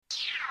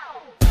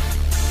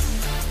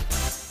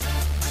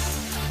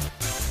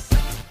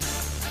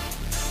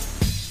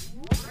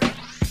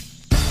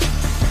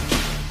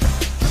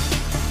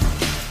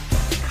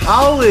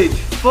College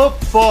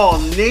Football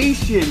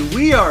Nation,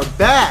 we are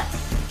back.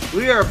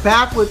 We are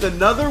back with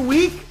another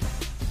week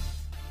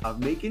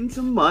of making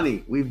some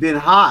money. We've been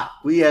hot.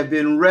 We have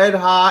been red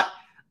hot.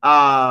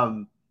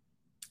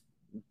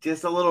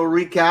 Just a little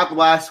recap.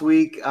 Last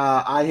week,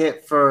 I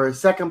hit for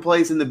second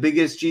place in the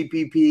biggest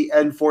GPP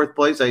and fourth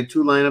place. I had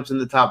two lineups in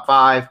the top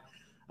five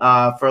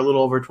for a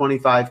little over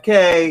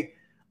 25K.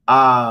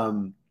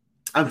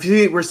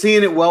 We're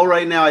seeing it well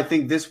right now. I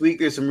think this week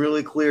there's some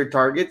really clear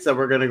targets that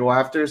we're going to go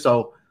after.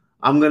 So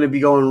I'm going to be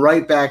going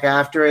right back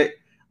after it.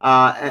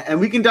 And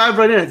we can dive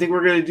right in. I think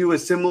we're going to do a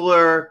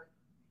similar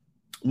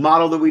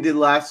model that we did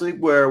last week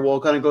where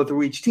we'll kind of go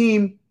through each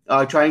team,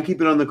 try and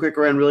keep it on the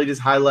quicker end, really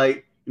just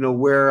highlight,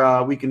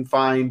 where we can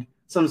find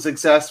some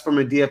success from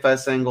a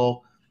DFS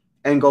angle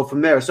and go from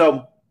there.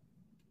 So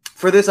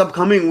for this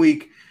upcoming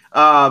week,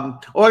 I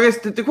guess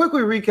to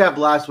quickly recap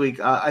last week,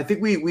 I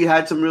think we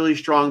had some really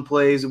strong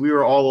plays. We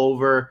were all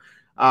over,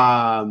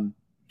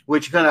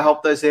 which kind of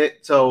helped us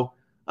hit. So,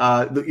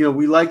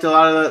 we liked a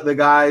lot of the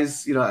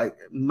guys.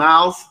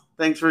 Miles,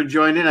 thanks for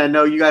joining. I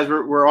know you guys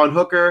were on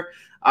Hooker.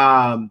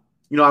 I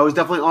was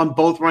definitely on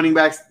both running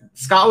backs.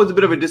 Scott was a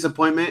bit of a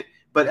disappointment,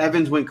 but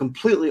Evans went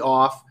completely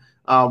off.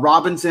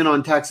 Robinson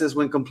on Texas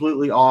went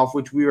completely off,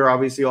 which we were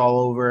obviously all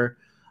over.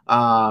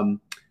 I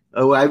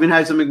even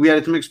had we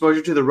had some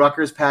exposure to the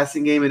Rutgers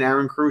passing game and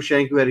Aaron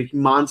Cruikshank, who had a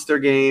monster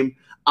game.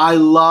 I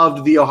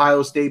loved the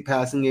Ohio State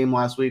passing game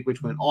last week,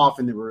 which went off,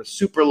 and they were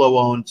super low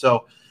owned.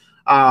 So,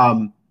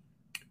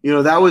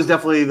 that was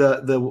definitely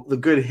the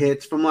good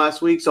hits from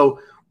last week. So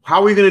how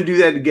are we going to do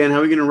that again? How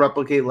are we going to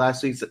replicate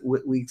last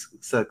week's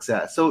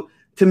success? So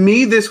to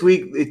me, this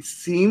week, it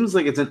seems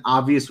like it's an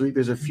obvious week.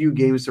 There's a few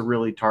games to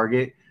really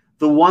target.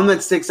 The one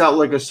that sticks out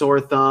like a sore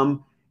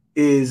thumb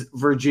is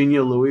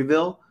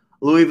Virginia-Louisville.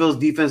 Louisville's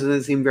defense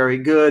doesn't seem very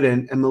good,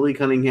 and Malik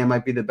Cunningham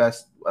might be the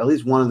best, at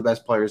least one of the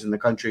best players in the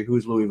country,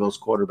 who's Louisville's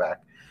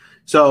quarterback.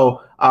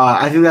 So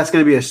I think that's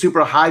going to be a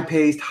super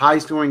high-paced,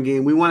 high-scoring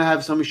game. We want to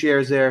have some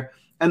shares there,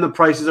 and the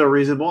prices are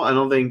reasonable. I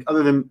don't think,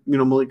 other than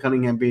Malik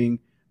Cunningham being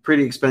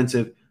pretty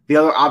expensive, the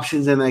other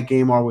options in that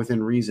game are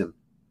within reason.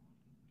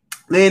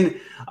 Then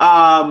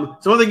some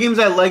other games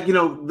I like,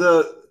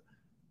 the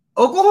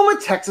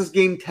Oklahoma-Texas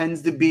game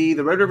tends to be,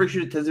 the Red River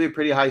Shooter tends to be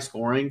pretty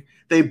high-scoring.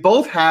 They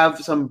both have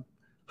some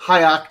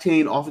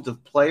high-octane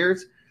offensive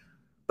players,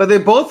 but they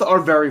both are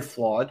very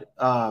flawed.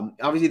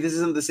 Obviously, this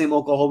isn't the same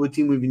Oklahoma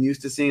team we've been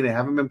used to seeing. They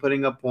haven't been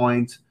putting up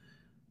points.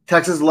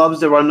 Texas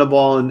loves to run the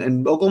ball,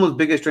 and Oklahoma's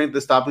biggest strength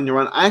is stopping the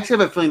run. I actually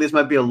have a feeling this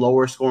might be a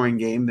lower-scoring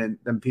game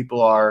than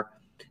people are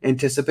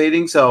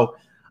anticipating. So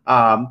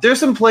there's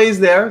some plays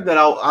there that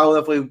I'll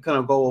definitely kind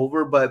of go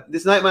over, but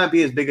this night might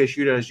be as big a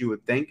shootout as you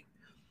would think.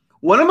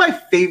 One of my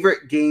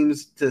favorite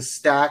games to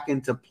stack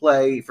and to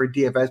play for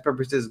DFS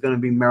purposes is going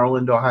to be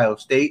Maryland-Ohio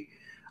State.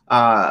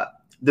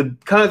 The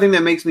kind of thing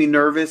that makes me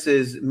nervous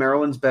is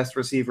Maryland's best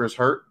receiver is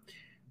hurt,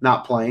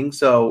 not playing.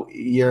 So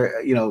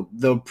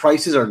the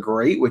prices are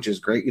great, which is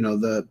great.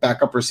 The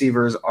backup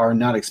receivers are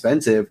not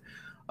expensive,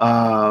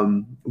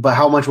 but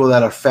how much will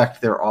that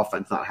affect their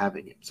offense not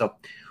having it? So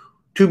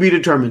to be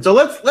determined. So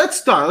let's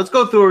start. Let's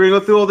go through. We're gonna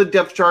go through all the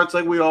depth charts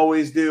like we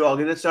always do. I'll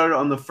get it started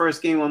on the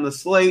first game on the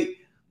slate.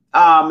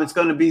 It's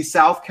going to be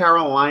South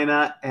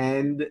Carolina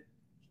and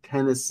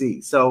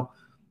Tennessee. So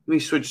let me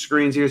switch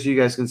screens here so you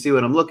guys can see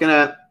what I'm looking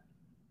at.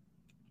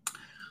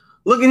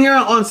 Looking here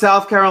on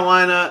South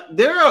Carolina,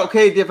 they're an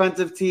okay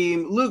defensive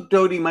team. Luke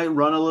Doty might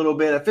run a little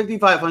bit. At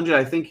 5,500,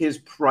 I think his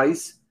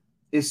price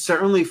is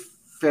certainly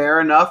fair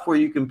enough where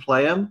you can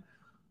play him.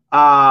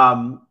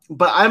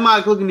 But I'm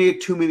not looking to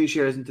get too many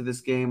shares into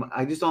this game.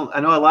 I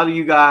know a lot of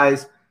you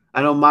guys,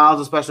 I know Miles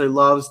especially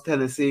loves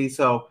Tennessee.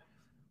 So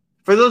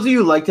for those of you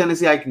who like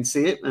Tennessee, I can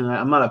see it, and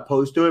I'm not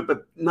opposed to it,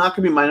 but not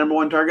going to be my number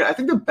one target. I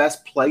think the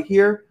best play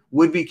here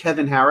would be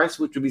Kevin Harris,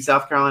 which would be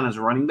South Carolina's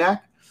running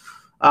back.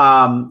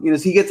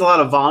 He gets a lot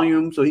of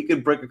volume, so he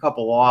could break a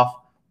couple off.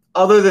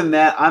 Other than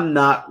that, I'm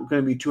not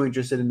going to be too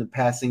interested in the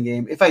passing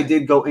game. If I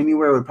did go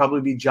anywhere, it would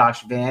probably be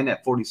Josh Vann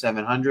at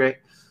 4,700.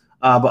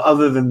 But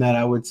other than that,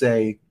 I would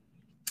say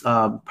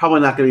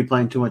probably not going to be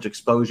playing too much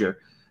exposure.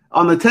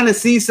 On the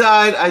Tennessee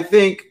side, I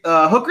think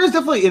Hooker is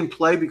definitely in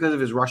play because of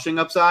his rushing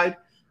upside.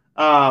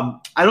 I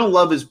don't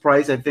love his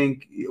price. I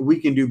think we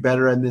can do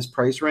better in this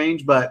price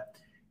range, but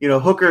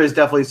Hooker is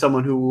definitely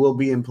someone who will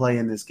be in play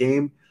in this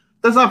game.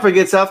 Let's not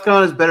forget South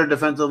Carolina is better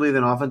defensively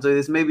than offensively.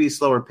 This may be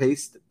slower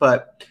paced,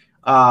 but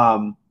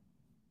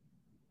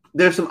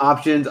there's some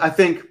options. I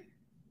think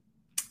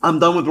I'm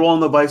done with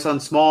rolling the dice on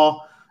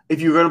small.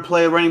 If you're going to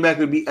play a running back, it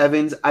would be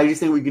Evans. I just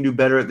think we can do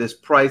better at this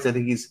price. I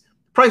think he's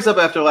priced up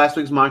after last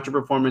week's monster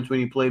performance when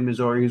he played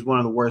Missouri. He's one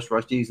of the worst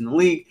rushies in the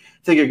league.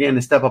 I think you're getting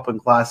a step up in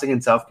class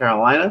against South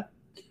Carolina.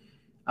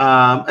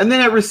 And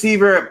then at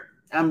receiver,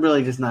 I'm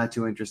really just not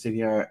too interested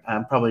here.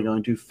 I'm probably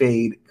going to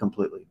fade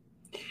completely.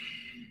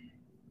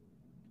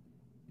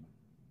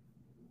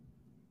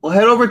 We'll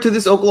head over to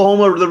this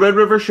Oklahoma, the Red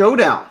River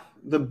Showdown,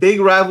 the big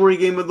rivalry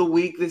game of the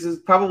week. This is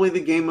probably the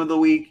game of the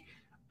week.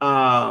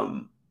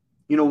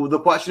 The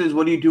question is,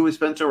 what do you do with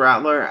Spencer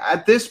Rattler?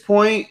 At this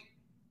point,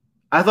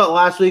 I thought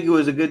last week it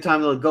was a good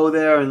time to go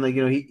there, and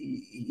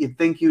you'd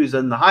think he was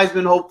in the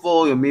Heisman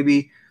hopeful,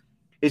 maybe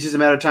it's just a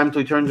matter of time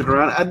until he turns it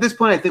around. At this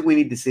point, I think we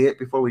need to see it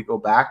before we go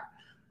back.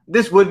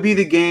 This would be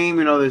the game.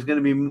 There's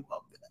going to be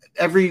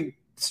every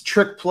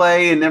trick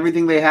play and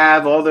everything they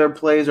have. All their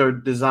plays are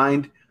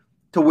designed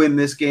to win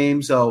this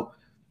game. So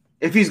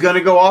if he's going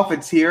to go off,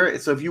 it's here.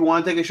 So if you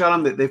want to take a shot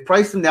on him, they've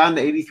priced him down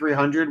to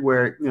 8,300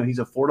 where, he's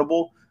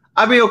affordable.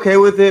 I'd be okay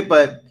with it,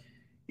 but,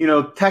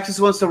 Texas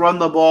wants to run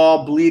the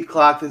ball, bleed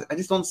clock. I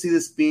just don't see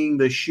this being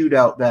the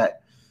shootout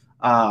that,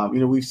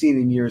 we've seen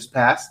in years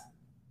past.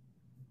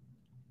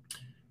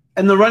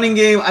 And the running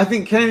game, I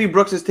think Kennedy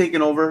Brooks has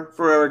taken over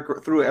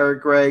through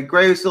Eric Gray.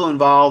 Gray is still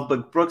involved,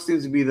 but Brooks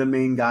seems to be the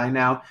main guy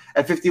now.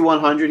 At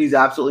 5,100, he's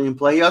absolutely in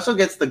play. He also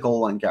gets the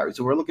goal line carry.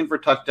 So we're looking for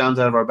touchdowns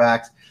out of our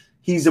backs.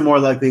 He's the more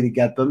likely to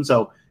get them.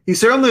 So he's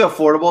certainly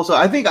affordable. So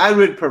I think I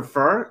would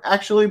prefer,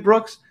 actually,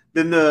 Brooks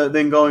than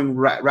going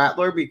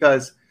Rattler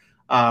because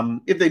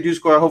if they do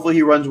score, hopefully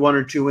he runs one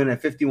or two in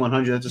at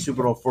 5,100. That's a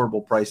super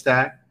affordable price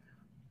tag.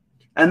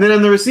 And then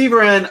on the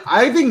receiver end,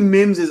 I think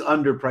Mims is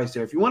underpriced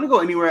there. If you want to go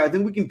anywhere, I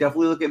think we can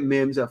definitely look at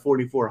Mims at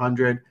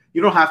 4,400.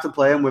 You don't have to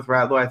play him with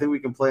Rattler. I think we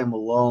can play him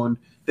alone.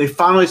 They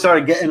finally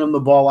started getting him the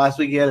ball last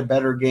week. He had a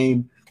better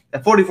game.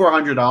 At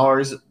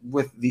 $4,400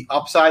 with the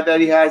upside that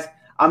he has,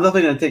 I'm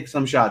definitely going to take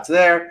some shots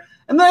there.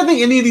 And then I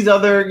think any of these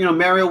other,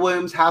 Mario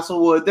Williams,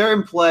 Hasselwood, they're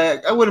in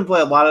play. I wouldn't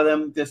play a lot of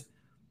them. Just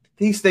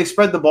they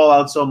spread the ball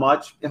out so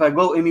much. If I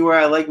go anywhere,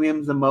 I like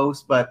Mims the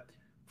most. But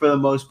for the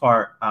most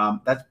part,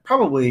 that's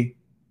probably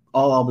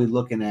all I'll be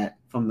looking at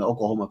from the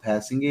Oklahoma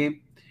passing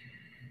game.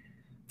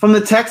 From the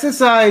Texas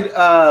side,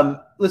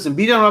 listen,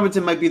 Bijan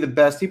Robinson might be the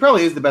best. He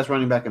probably is the best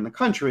running back in the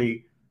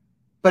country.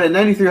 But at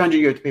 9,300,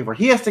 you have to pay for it.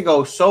 He has to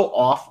go so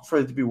off for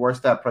it to be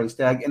worth that price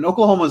tag. And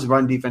Oklahoma's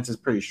run defense is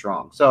pretty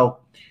strong. So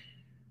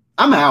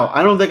I'm out.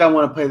 I don't think I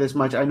want to play this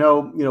much. I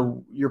know,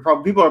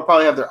 people are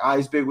probably have their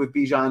eyes big with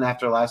Bijan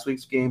after last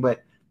week's game,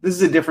 but this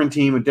is a different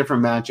team, a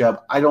different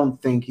matchup. I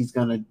don't think he's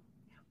going to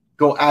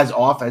go as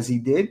off as he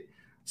did.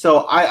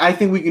 So I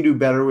think we can do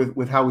better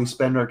with how we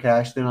spend our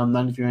cash than on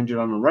 9,300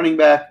 on a running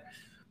back.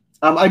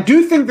 I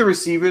do think the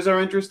receivers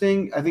are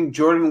interesting. I think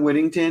Jordan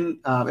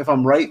Whittington, if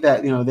I'm right,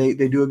 that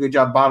they do a good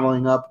job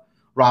bottling up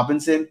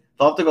Robinson.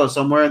 They'll have to go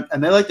somewhere,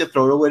 and they like to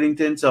throw to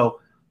Whittington. So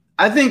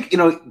I think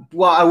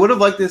while I would have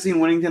liked to see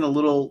Whittington a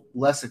little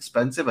less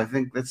expensive, I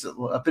think that's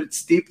a bit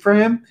steep for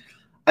him.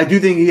 I do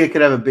think he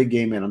could have a big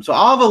game in him. So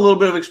I'll have a little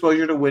bit of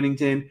exposure to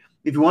Whittington.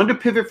 If you wanted to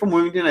pivot from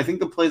Whittington, I think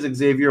the plays like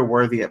Xavier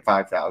Worthy at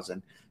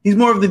 5,000. He's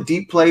more of the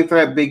deep play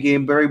threat, big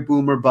game, very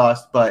boom or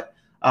bust. But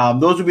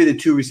those would be the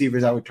two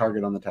receivers I would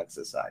target on the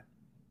Texas side.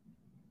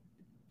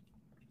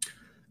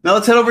 Now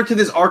let's head over to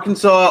this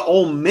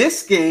Arkansas-Ole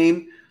Miss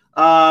game.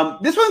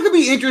 This one could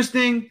be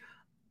interesting.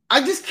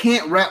 I just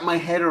can't wrap my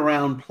head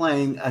around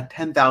playing a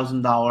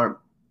 $10,000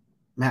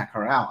 Matt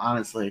Corral,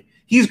 honestly.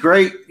 He's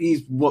great.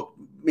 He's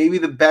maybe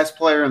the best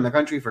player in the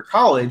country for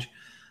college.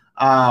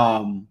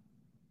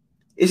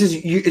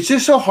 It's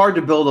just so hard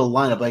to build a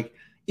lineup. Like,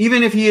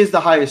 even if he is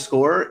the highest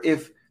scorer,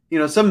 if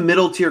some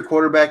middle tier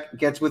quarterback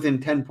gets within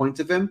 10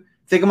 points of him,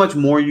 think how much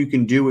more you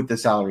can do with the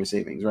salary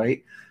savings,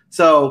 right?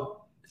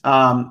 So,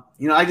 I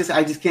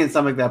just can't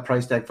stomach that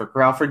price tag for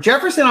Corral. For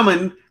Jefferson, I'm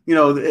in.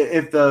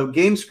 If the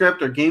game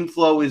script or game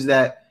flow is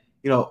that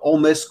Ole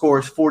Miss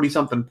scores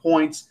 40-something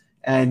points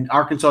and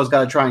Arkansas has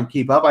got to try and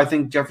keep up, I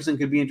think Jefferson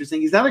could be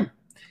interesting. He's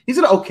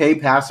an okay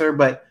passer,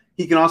 but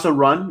he can also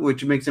run,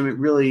 which makes him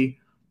really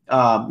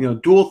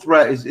dual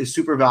threat is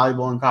super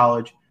valuable in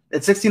college.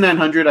 At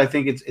 6,900, I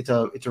think it's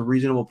a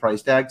reasonable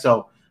price tag.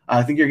 So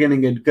I think you're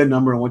getting a good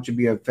number on what should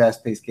be a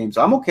fast-paced game.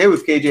 So I'm okay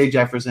with KJ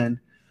Jefferson.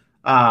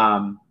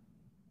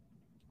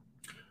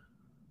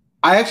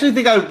 I actually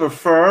think I would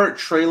prefer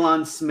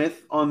Traylon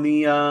Smith on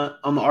the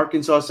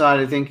Arkansas side.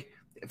 I think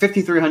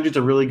 5,300 is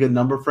a really good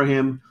number for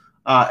him.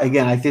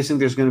 Again, I just think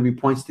there's going to be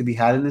points to be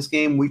had in this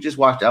game. We just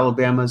watched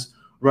Alabama's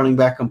running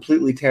back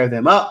completely tear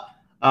them up.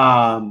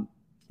 I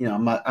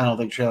don't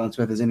think Traylon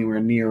Smith is anywhere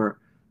near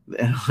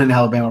an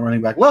Alabama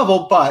running back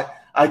level, but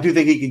I do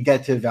think he could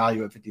get to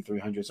value at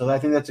 5,300. So I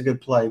think that's a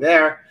good play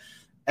there.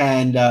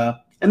 And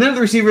then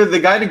the receiver, the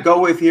guy to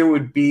go with here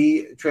would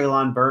be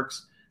Treylon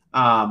Burks.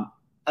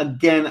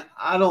 Again,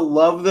 I don't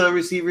love the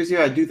receivers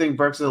here. I do think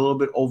Burks is a little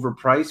bit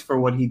overpriced for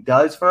what he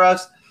does for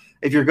us.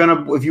 If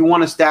you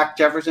want to stack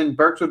Jefferson,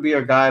 Burks would be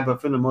our guy,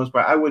 but for the most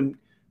part, I wouldn't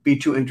be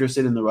too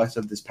interested in the rest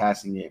of this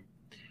passing game.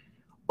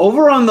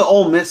 Over on the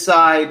Ole Miss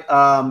side,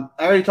 I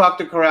already talked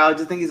to Corral. I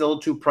just think he's a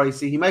little too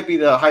pricey. He might be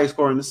the highest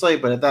scorer in the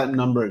slate, but at that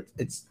number,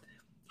 it's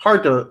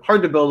hard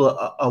to build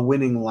a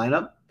winning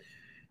lineup.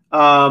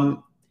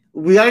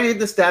 We got to get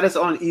the status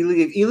on Ely.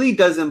 If Ely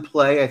doesn't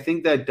play, I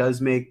think that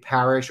does make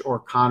Parrish or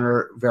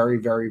Connor very,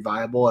 very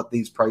viable at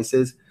these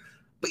prices.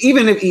 But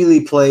even if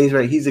Ely plays,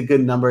 right, he's a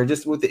good number.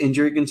 Just with the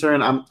injury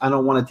concern, I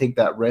don't want to take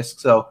that risk.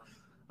 So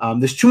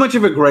there's too much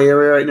of a gray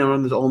area right now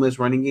on this Ole Miss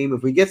running game.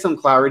 If we get some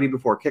clarity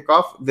before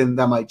kickoff, then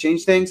that might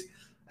change things.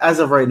 As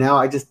of right now,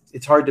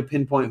 it's hard to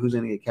pinpoint who's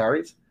going to get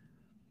carries.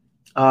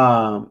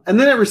 And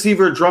then at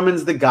receiver,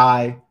 Drummond's the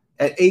guy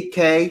At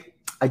 8K,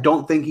 I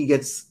don't think he's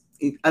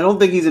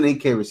an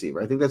 8K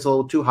receiver. I think that's a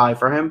little too high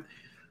for him.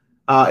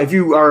 If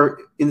you are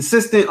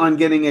insistent on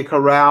getting a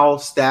Corral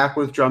stack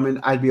with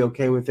Drummond, I'd be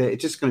okay with it.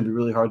 It's just going to be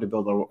really hard to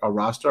build a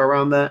roster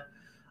around that.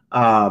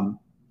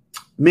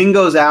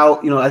 Mingo's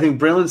out. I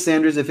think Braylon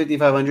Sanders at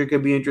 5,500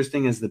 could be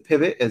interesting as the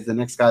pivot, as the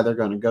next guy they're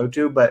going to go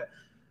to. But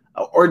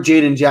or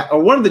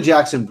one of the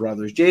Jackson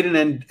brothers,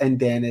 Jaden and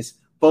Dennis.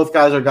 Both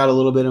guys got a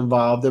little bit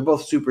involved. They're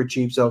both super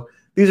cheap. So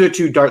these are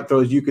two dart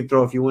throws you could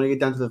throw if you want to get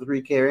down to the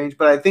 3K range.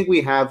 But I think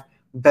we have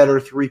better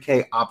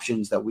 3K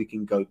options that we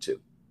can go to.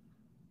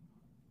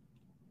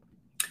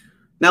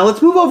 Now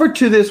let's move over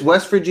to this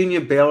West Virginia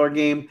Baylor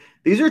game.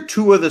 These are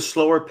two of the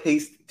slower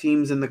paced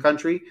teams in the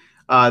country.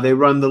 They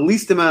run the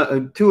least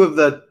amount, two of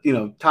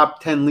the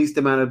top 10 least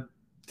amount of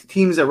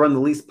teams that run the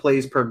least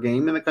plays per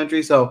game in the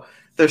country. So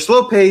they're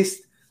slow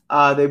paced.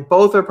 They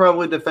both are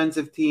probably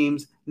defensive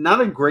teams.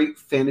 Not a great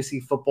fantasy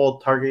football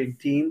targeting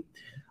team.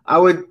 I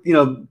would,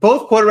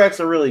 both quarterbacks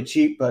are really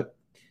cheap, but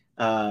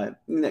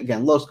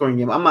again, low scoring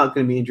game. I'm not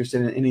going to be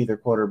interested in either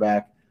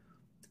quarterback.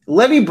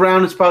 Leddie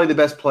Brown is probably the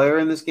best player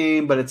in this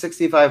game, but at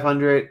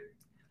 6,500,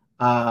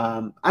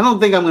 I don't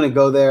think I'm going to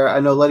go there. I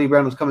know Leddie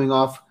Brown was coming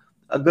off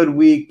a good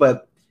week,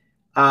 but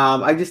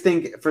I just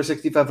think for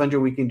 6,500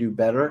 we can do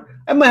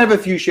better. I might have a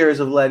few shares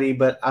of Leddie,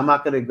 but I'm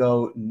not going to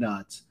go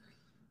nuts.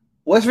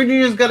 West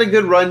Virginia's got a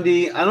good run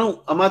D.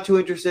 I'm not too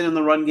interested in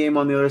the run game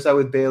on the other side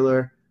with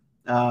Baylor.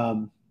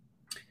 And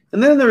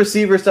then on the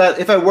receiver side,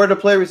 if I were to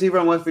play a receiver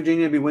on West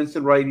Virginia, it'd be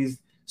Winston Wright. He's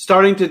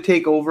starting to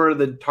take over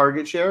the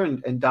target share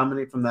and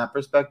dominate from that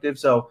perspective.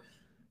 So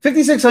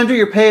 5,600,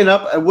 you're paying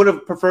up. I would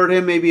have preferred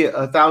him maybe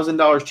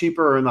 $1,000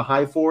 cheaper or in the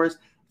high fours.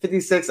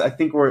 56, I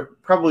think we're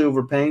probably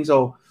overpaying,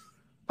 so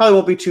probably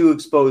won't be too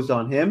exposed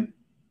on him.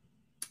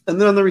 And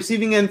then on the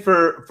receiving end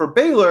for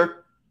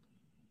Baylor,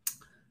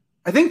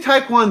 I think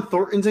Tyquan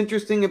Thornton's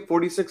interesting at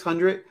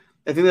 4,600.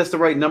 I think that's the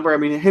right number. I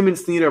mean, him and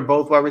Snead are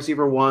both wide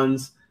receiver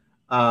ones.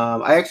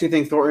 I actually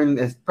think Thornton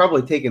has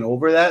probably taken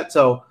over that,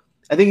 so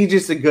I think he's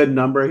just a good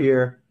number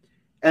here.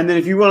 And then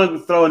if you want to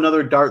throw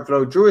another dart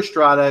throw, Drew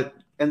Estrada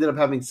ended up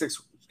having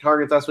 6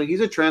 targets last week. He's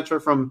a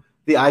transfer from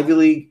the Ivy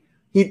League.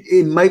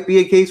 It might be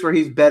a case where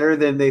he's better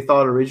than they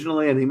thought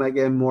originally, and he might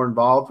get more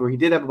involved, where he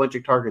did have a bunch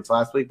of targets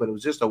last week, but it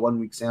was just a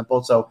 1-week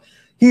sample. So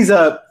he's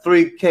a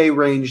 3K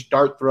range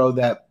dart throw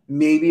that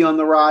may be on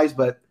the rise,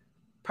 but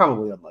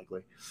probably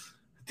unlikely,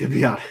 to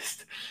be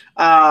honest.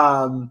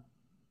 Now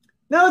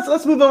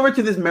let's move over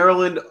to this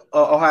Maryland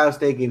Ohio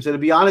State game. So to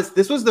be honest,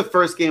 this was the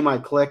first game I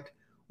clicked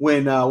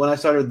when I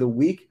started the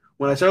week.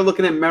 When I started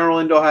looking at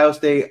Maryland Ohio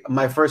State,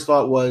 my first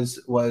thought was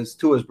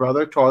Tua's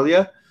brother,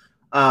 Taulia.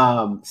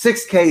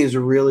 6K is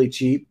really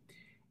cheap,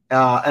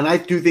 and I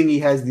do think he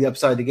has the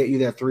upside to get you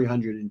that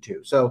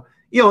 302. So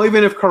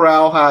even if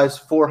Corral has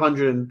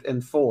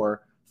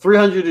 404,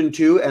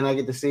 302, and I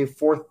get to save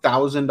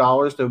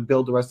 $4,000 to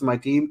build the rest of my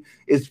team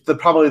is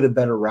probably the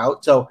better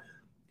route. So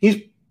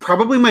he's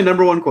probably my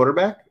number one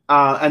quarterback.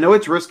 I know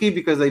it's risky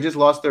because they just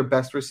lost their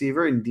best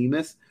receiver in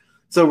Demas.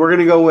 So we're going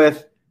to go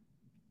with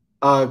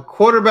a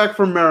quarterback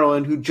from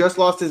Maryland who just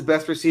lost his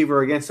best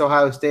receiver against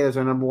Ohio State as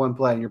our number one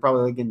play. And you're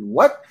probably thinking,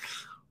 what?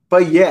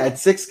 But yeah, at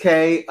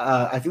 6K,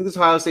 I think this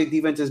Ohio State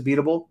defense is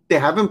beatable. They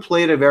haven't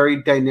played a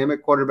very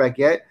dynamic quarterback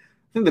yet.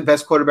 I think the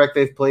best quarterback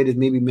they've played is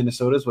maybe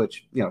Minnesota's,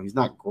 which, he's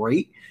not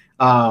great.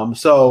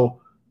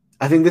 So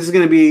I think this is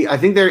going to be – I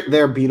think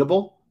they're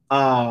beatable.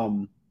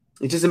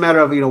 It's just a matter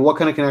of, what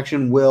kind of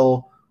connection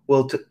will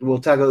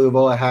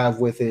Tagovailoa have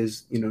with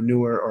his,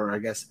 newer or I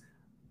guess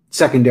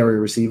secondary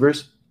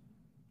receivers.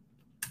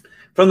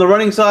 From the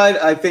running side,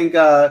 I think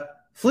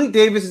Fleet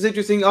Davis is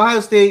interesting. Ohio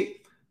State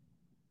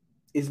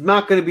is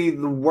not going to be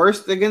the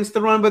worst against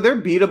the run, but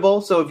they're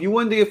beatable. So if you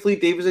want to give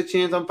Fleet Davis a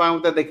chance, I'm fine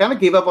with that. They kind of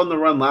gave up on the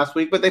run last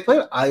week, but they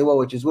played Iowa,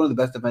 which is one of the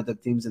best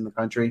defensive teams in the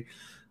country.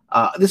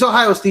 This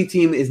Ohio State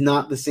team is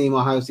not the same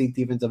Ohio State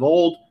defense of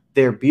old.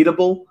 They're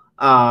beatable.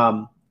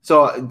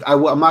 So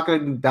I'm not going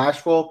to be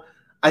bashful.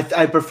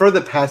 I prefer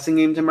the passing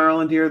game to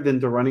Maryland here than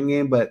the running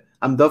game, but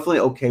I'm definitely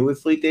okay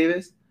with Fleet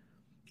Davis.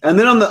 And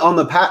then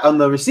on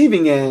the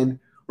receiving end,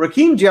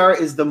 Raheem Jarrett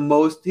is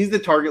he's the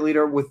target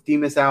leader with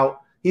Demas out.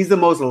 He's the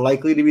most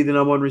likely to be the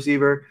number one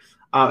receiver.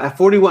 At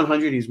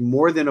 4,100, he's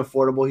more than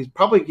affordable.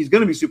 He's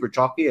going to be super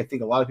chalky. I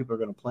think a lot of people are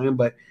going to play him,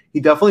 but he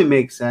definitely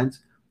makes sense.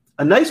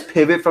 A nice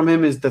pivot from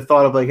him is the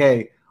thought of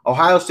hey,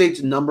 Ohio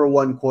State's number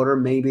one quarter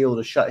may be able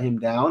to shut him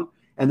down,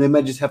 and they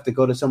might just have to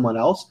go to someone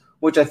else,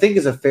 which I think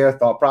is a fair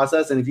thought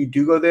process. And if you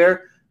do go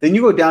there, then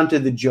you go down to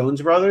the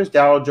Jones brothers,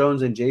 Darryl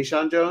Jones and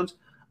Jayshon Jones.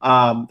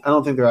 I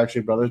don't think they're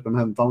actually brothers, but I'm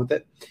having fun with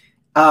it.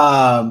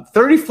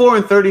 34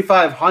 and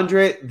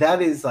 3,500.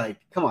 That is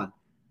come on.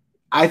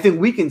 I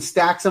think we can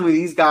stack some of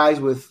these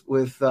guys with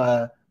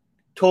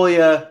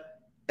Taulia,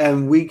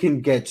 and we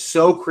can get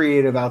so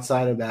creative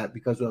outside of that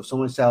because we have so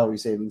much salary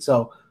savings.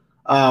 So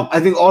I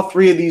think all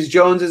three of these,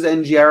 Joneses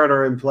and Jarrett,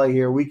 are in play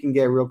here. We can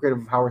get real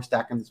creative of how we're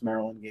stacking this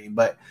Maryland game,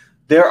 but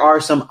there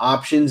are some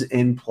options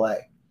in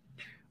play.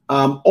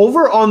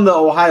 Over on the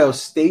Ohio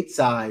State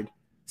side,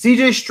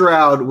 CJ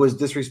Stroud was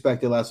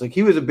disrespected last week.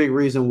 He was a big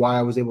reason why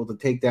I was able to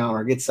take down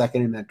or get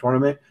second in that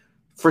tournament.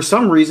 For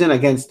some reason,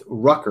 against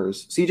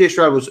Rutgers, CJ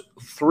Stroud was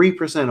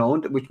 3%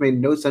 owned, which made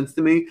no sense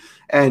to me.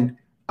 And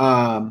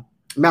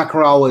Matt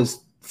Corral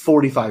was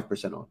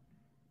 45% owned.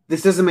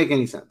 This doesn't make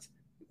any sense.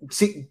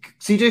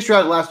 CJ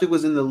Stroud last week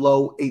was in the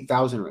low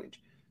 8,000 range.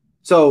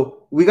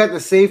 So we got to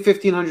save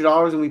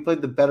 $1,500 and we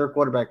played the better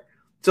quarterback.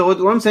 So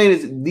what I'm saying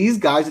is these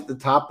guys at the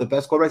top, the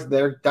best quarterbacks,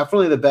 they're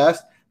definitely the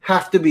best,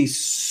 have to be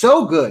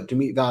so good to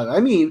meet value. I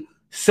mean,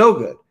 so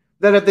good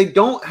that if they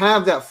don't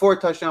have that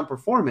 4-touchdown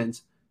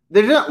performance,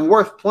 they're not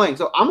worth playing.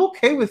 So I'm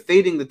okay with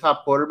fading the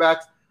top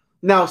quarterbacks.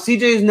 Now,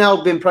 CJ has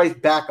now been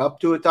priced back up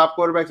to a top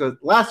quarterback. So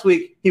last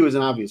week, he was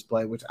an obvious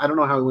play, which I don't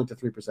know how he went to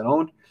 3%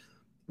 owned.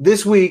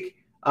 This week,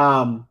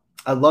 I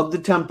love the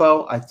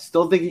tempo. I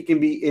still think he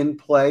can be in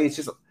play. It's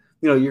just,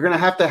 you're going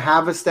to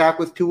have a stack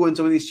with Tua and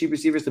some of these cheap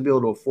receivers to be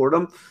able to afford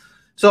them.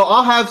 So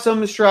I'll have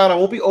some Stroud. I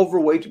won't be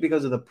overweight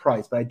because of the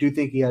price, but I do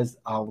think he has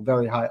a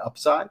very high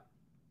upside.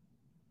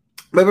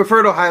 My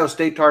preferred Ohio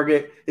State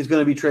target is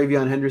going to be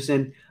Travion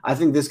Henderson. I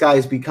think this guy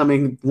is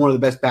becoming one of the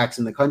best backs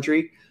in the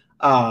country.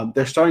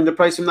 They're starting to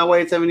price him that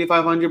way at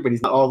 $7,500, but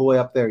he's not all the way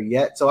up there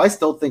yet. So I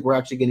still think we're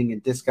actually getting a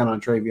discount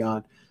on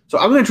Travion. So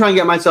I'm going to try and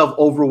get myself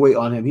overweight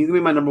on him. He's going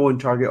to be my number one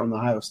target on the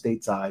Ohio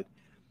State side.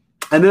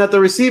 And then at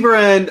the receiver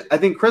end, I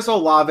think Chris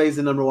Olave is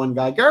the number one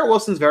guy. Garrett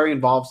Wilson's very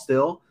involved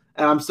still,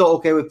 and I'm still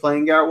okay with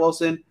playing Garrett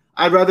Wilson.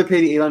 I'd rather pay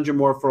the $800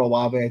 more for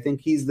Olave. I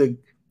think he's the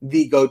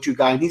go-to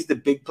guy, and he's the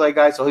big play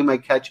guy, so he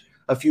might catch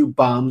a few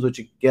bombs, which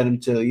would get him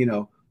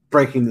to,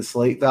 breaking the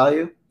slate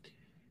value.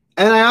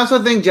 And I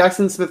also think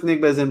Jackson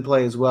Smith-Njigba is in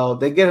play as well.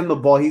 They get him the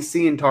ball. He's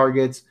seeing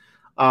targets.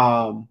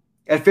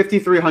 At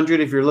 $5,300,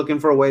 if you're looking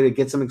for a way to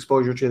get some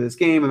exposure to this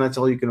game and that's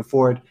all you can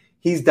afford,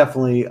 he's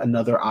definitely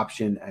another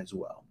option as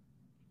well.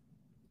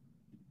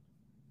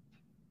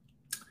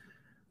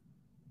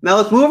 Now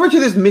let's move over to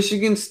this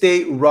Michigan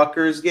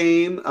State-Rutgers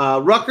game.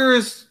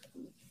 Rutgers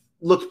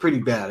looked pretty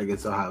bad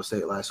against Ohio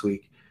State last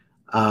week.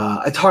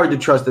 It's hard to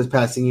trust this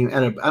passing game.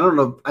 And I don't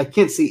know. I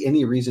can't see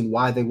any reason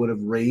why they would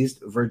have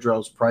raised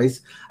Verdrell's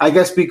price. I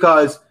guess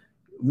because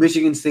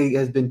Michigan State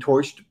has been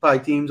torched by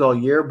teams all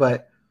year,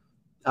 but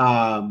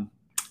I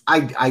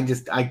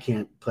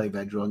can't play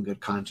Verdrell in good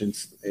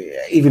conscience.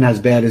 Even as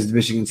bad as the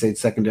Michigan State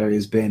secondary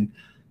has been,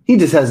 he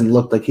just hasn't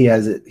looked like he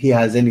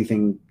has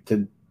anything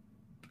to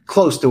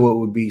close to what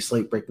would be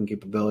slate breaking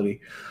capability.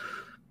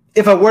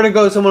 If I were to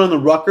go to someone on the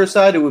Rutgers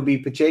side, it would be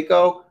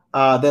Pacheco.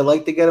 They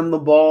like to get him the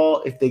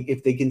ball if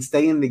they can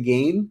stay in the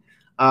game.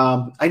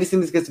 I just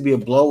think this gets to be a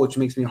blow, which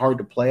makes me hard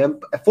to play him.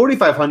 At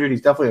 $4,500,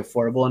 he's definitely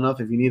affordable enough.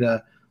 If you need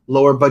a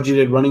lower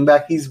budgeted running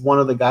back, he's one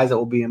of the guys that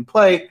will be in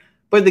play,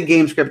 but the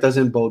game script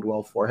doesn't bode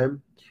well for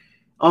him.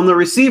 On the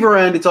receiver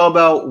end, it's all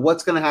about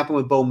what's going to happen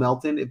with Bo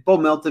Melton. If Bo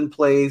Melton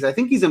plays, I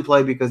think he's in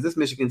play because this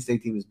Michigan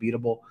State team is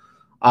beatable.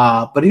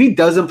 But if he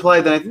doesn't play,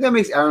 then I think that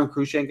makes Aaron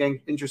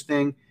Cruikshank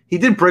interesting. He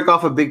did break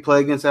off a big play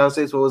against Ohio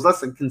State, so it was less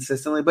than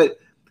consistently, but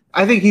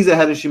I think he's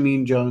ahead of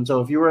Shameem Jones.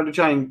 So if you were to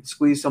try and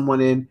squeeze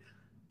someone in,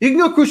 you can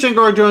go Cruikshank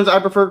or Jones.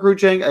 I prefer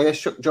Cruikshank. I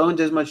guess Jones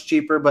is much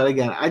cheaper, but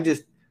again,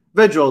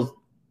 Vedrell's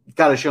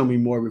got to show me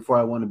more before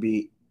I want to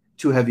be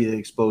too heavily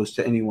exposed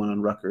to anyone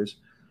on Rutgers.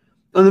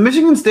 On the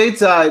Michigan State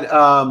side,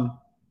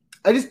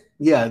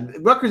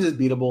 Rutgers is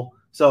beatable.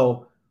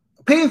 So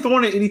paying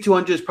Thorne at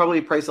 $8,200 is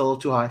probably priced a little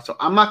too high. So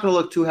I'm not going to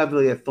look too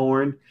heavily at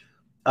Thorne.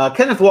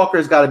 Kenneth Walker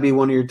has got to be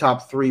one of your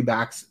top three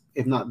backs,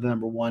 if not the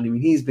number one. I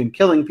mean, he's been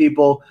killing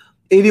people.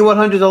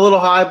 $8,100 is a little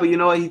high,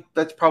 but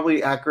that's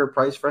probably accurate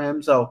price for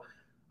him. So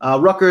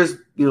Rutgers,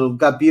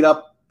 got beat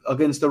up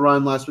against the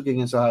run last week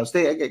against Ohio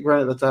State. I get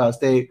granted that's Ohio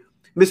State.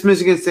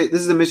 Michigan State.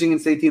 This is a Michigan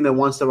State team that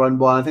wants to run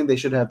ball. And I think they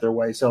should have their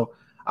way. So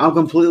I'm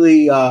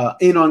completely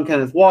in on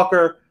Kenneth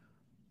Walker.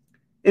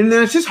 And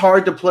then it's just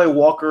hard to play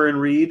Walker and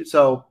Reed.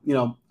 So,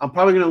 I'm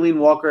probably going to lean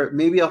Walker.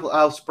 Maybe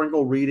I'll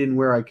sprinkle Reed in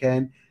where I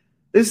can.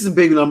 This is a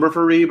big number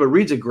for Reed, but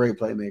Reed's a great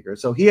playmaker.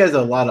 So he has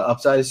a lot of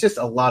upside. It's just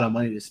a lot of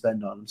money to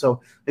spend on him.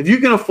 So if you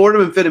can afford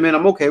him and fit him in,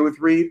 I'm okay with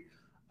Reed.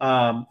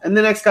 And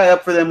the next guy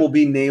up for them will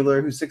be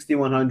Naylor, who's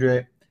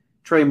 $6,100.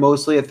 Trey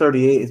Mosley at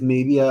 $38 is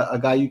maybe a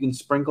guy you can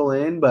sprinkle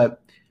in,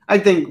 but I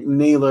think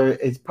Naylor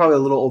is probably a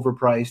little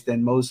overpriced,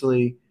 and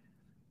Mosley,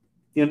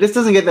 this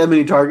doesn't get that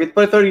many targets,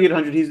 but at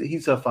 $3,800,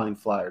 he's a fine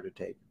flyer to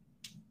take.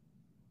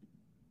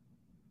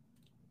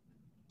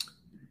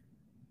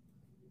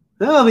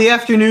 Now the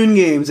afternoon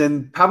games,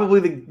 and probably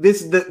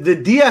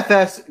the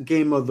DFS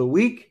game of the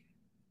week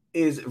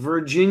is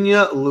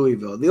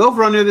Virginia-Louisville. The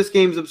over-under this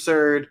game is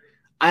absurd.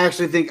 I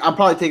actually think I'll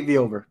probably take the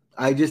over.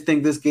 I just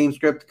think this game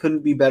script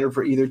couldn't be better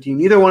for either team.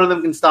 Neither one of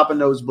them can stop a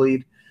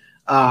nosebleed.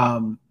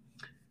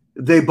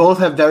 They both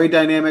have very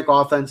dynamic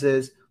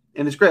offenses,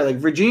 and it's great. Like,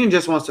 Virginia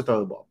just wants to throw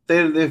the ball.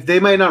 They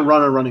might not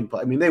run a running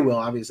play. I mean, they will,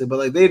 obviously,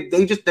 but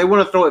they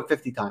want to throw it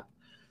 50 times.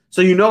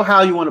 So you know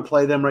how you want to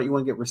play them, right? You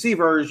want to get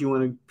receivers. You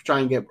want to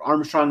try and get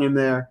Armstrong in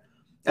there.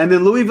 And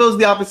then Louisville's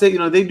the opposite.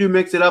 They do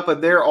mix it up,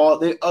 but their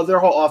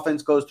whole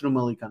offense goes through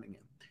Malik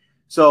Cunningham.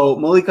 So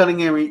Malik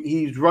Cunningham,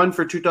 he's run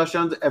for 2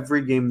 touchdowns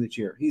every game this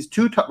year. He's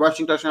 2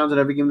 rushing touchdowns in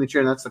every game this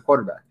year, and that's the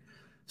quarterback.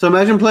 So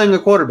imagine playing a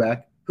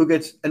quarterback who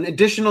gets an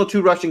additional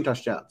 2 rushing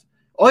touchdowns.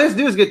 All he has to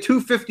do is get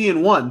 250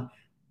 and 1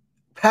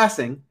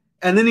 passing,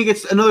 and then he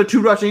gets another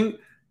 2 rushing.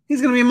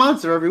 He's going to be a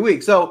monster every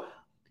week. So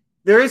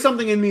there is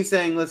something in me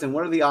saying, listen,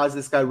 what are the odds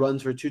this guy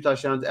runs for 2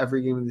 touchdowns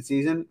every game of the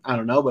season? I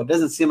don't know, but it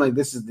doesn't seem like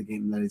this is the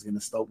game that he's going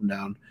to slow him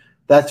down.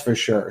 That's for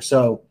sure.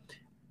 So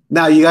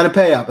now you got to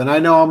pay up. And I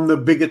know I'm the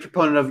biggest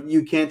proponent of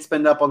you can't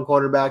spend up on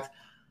quarterbacks.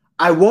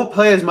 I won't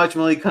play as much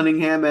Malik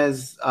Cunningham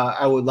as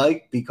I would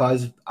like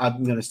because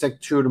I'm going to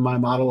stick true to my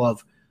model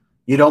of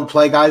you don't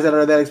play guys that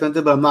are that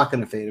expensive, but I'm not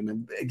going to fade him.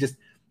 And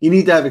you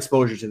need to have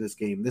exposure to this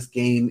game. This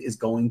game is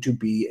going to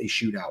be a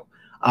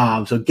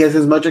shootout. So get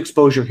as much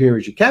exposure here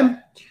as you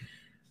can.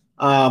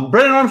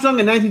 Brennan Armstrong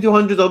at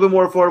 9,200 is a little bit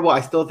more affordable.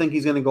 I still think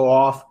he's going to go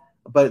off,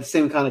 but it's the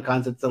same kind of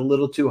concept. It's a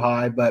little too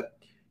high, but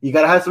you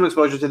got to have some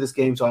exposure to this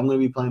game, so I'm going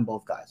to be playing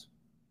both guys.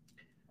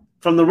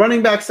 From the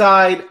running back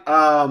side,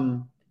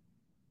 on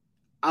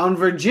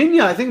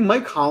Virginia, I think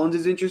Mike Hollins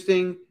is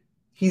interesting.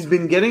 He's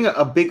been getting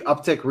a big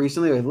uptick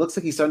recently. It looks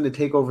like he's starting to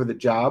take over the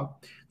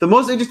job. The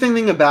most interesting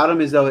thing about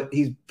him is, though,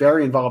 he's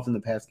very involved in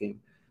the pass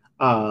game.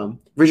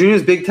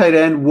 Virginia's big tight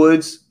end,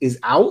 Woods, is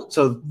out,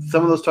 so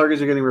some of those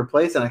targets are getting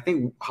replaced, and I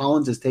think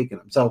Hollins is taking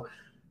them. So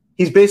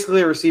he's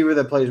basically a receiver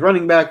that plays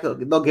running back. They'll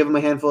give him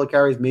a handful of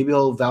carries. Maybe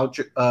he'll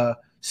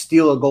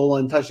steal a goal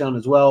line touchdown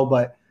as well,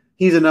 but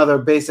he's another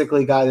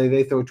basically guy that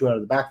they throw to out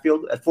of the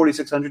backfield. At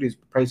 4,600, his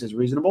price is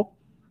reasonable.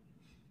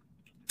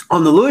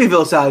 On the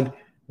Louisville side,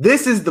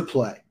 this is the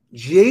play.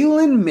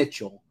 Jalen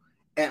Mitchell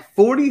at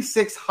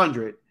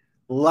 4,600,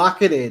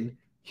 lock it in.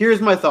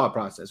 Here's my thought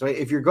process, right?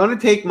 If you're going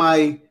to take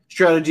my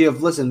strategy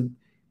of, listen,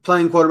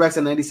 playing quarterbacks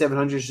at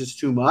 9,700 is just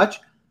too much,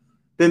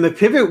 then the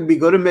pivot would be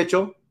go to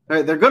Mitchell.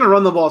 Right? They're going to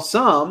run the ball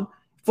some.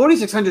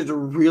 4,600 is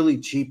really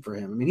cheap for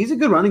him. I mean, he's a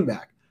good running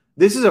back.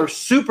 This is a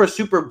super,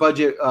 super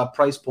budget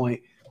price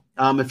point.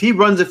 If he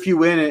runs a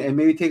few in and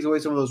maybe takes away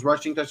some of those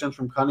rushing touchdowns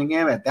from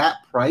Cunningham at that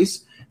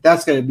price,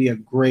 that's going to be a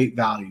great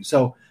value.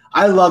 So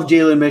I love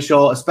Jalen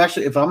Mitchell,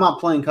 especially if I'm not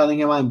playing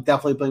Cunningham. I'm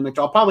definitely playing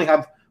Mitchell. I'll probably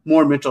have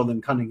more Mitchell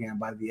than Cunningham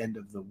by the end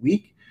of the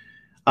week.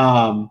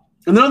 And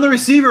then on the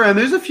receiver end,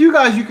 there's a few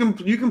guys you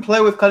can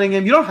play with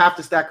Cunningham. You don't have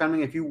to stack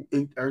Cunningham. If you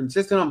are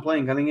insistent on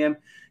playing Cunningham,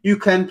 you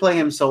can play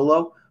him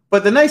solo.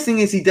 But the nice thing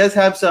is he does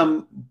have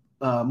some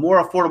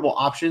more affordable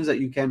options that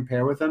you can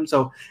pair with him.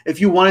 So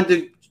if you wanted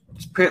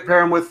to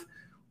pair him with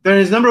 – then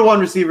his number one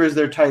receiver is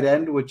their tight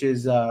end, which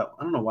is I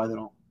don't know why they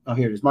don't – oh,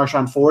 here it is,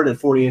 Marshawn Ford at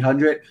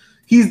 4,800.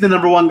 He's the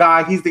number one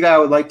guy. He's the guy I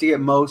would like to get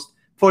most.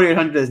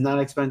 4,800 is not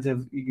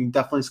expensive. You can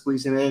definitely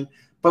squeeze him in.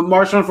 But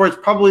Marshawn Ford is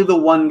probably the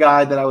one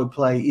guy that I would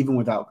play even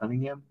without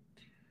Cunningham.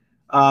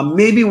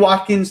 Maybe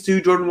Watkins too.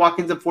 Jordan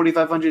Watkins at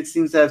 4,500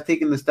 seems to have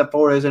taken the step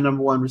forward as their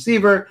number one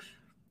receiver.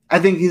 I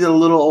think he's a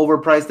little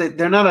overpriced.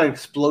 They're not an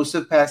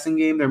explosive passing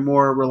game. They're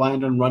more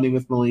reliant on running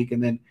with Malik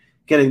and then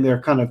getting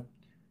their kind of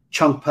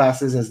chunk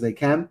passes as they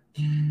can.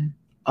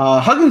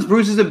 Huggins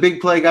Bruce is a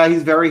big play guy.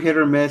 He's very hit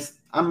or miss.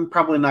 I'm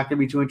probably not going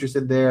to be too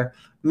interested there.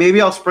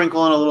 Maybe I'll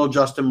sprinkle in a little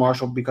Justin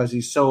Marshall because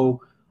he's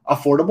so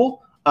affordable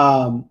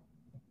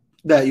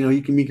that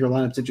you can make your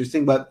lineups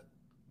interesting, but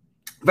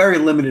very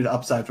limited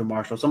upside for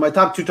Marshall. So my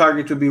top 2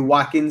 targets would be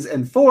Watkins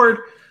and Ford.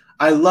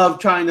 I love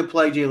trying to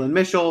play Jalen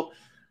Mitchell,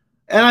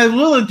 and I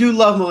really do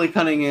love Malik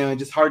Cunningham. It's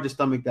just hard to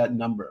stomach that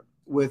number.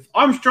 With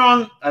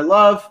Armstrong, I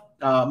love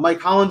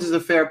Mike Hollins is a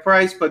fair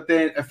price, but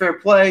then a fair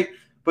play.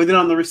 But then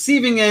on the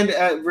receiving end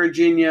at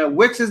Virginia,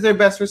 Wicks is their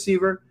best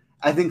receiver.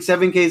 I think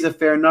 7K is a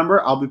fair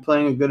number. I'll be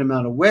playing a good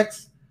amount of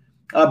Wicks.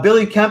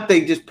 Billy Kemp,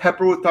 they just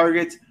pepper with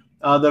targets.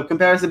 The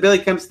comparison, Billy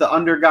Kemp's the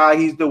under guy.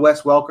 He's the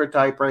Wes Welker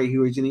type, right? He's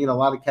going to get a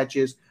lot of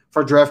catches.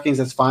 For DraftKings,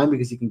 that's fine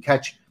because he can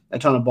catch a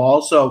ton of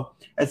balls. So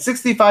at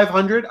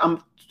 6,500,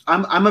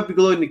 I might be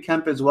going to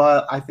Kemp as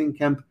well. I think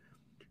Kemp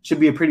should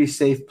be a pretty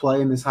safe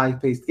play in this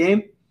high-paced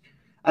game.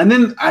 And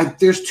then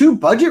there's 2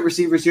 budget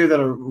receivers here that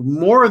are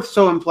more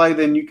so in play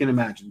than you can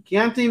imagine.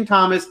 Keontae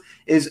Thomas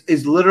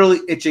is literally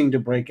itching to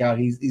break out.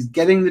 He's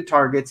getting the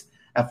targets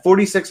at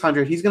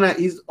 4,600.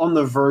 He's on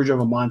the verge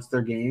of a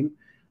monster game,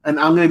 and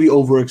I'm going to be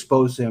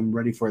overexposed to him,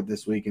 ready for it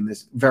this week in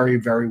this very,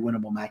 very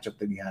winnable matchup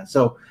that he has.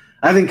 So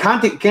I think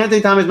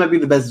Keontae Thomas might be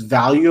the best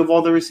value of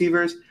all the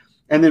receivers.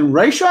 And then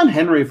Rayshon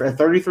Henry at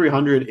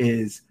 3,300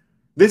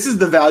 this is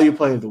the value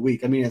play of the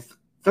week. I mean, at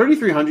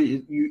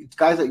 3,300, it's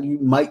guys that you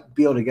might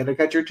be able to get a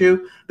catch or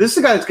two. This is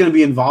a guy that's going to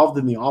be involved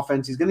in the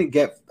offense. He's going to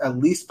get at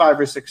least 5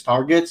 or 6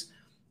 targets.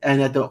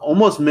 And at the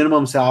almost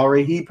minimum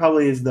salary, he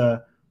probably is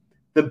the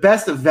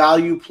best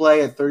value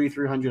play at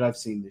 3,300 I've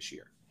seen this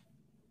year.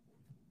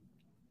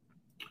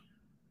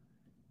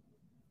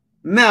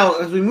 Now,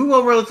 as we move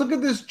over, let's look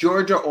at this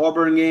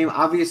Georgia-Auburn game.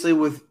 Obviously,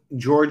 with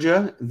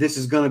Georgia, this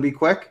is going to be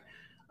quick.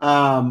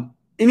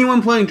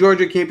 Anyone playing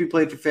Georgia can't be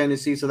played for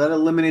fantasy, so that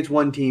eliminates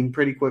one team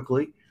pretty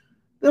quickly.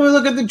 Then we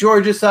look at the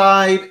Georgia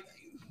side.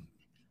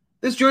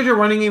 This Georgia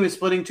running game is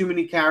splitting too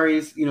many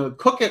carries.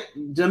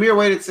 Zamir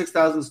Wade at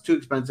 6,000 is too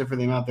expensive for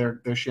them out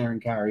there. They're sharing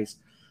carries.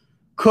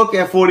 Cook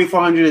at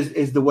 4,400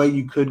 is the way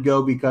you could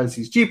go because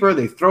he's cheaper.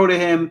 They throw to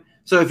him.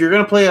 So if you're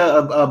going to play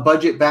a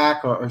budget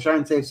back or try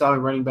and save salary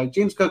running back,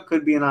 James Cook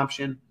could be an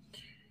option.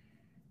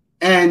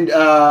 And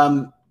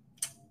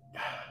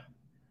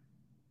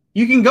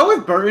you can go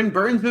with Burton.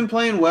 Burton's been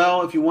playing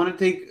well. If you want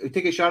to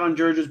take a shot on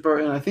George's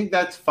Burton, I think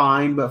that's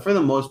fine. But for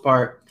the most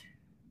part,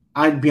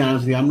 I'd be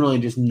honest with you, I'm really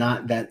just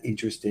not that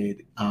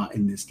interested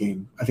in this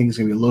game. I think it's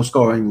going to be a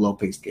low-scoring,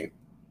 low-paced game.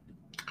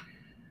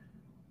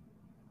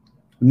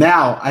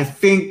 Now, I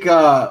think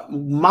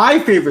my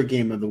favorite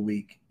game of the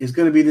week is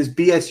going to be this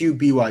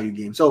BSU-BYU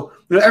game. So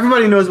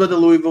everybody knows about the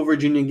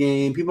Louisville-Virginia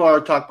game. People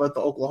are talking about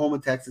the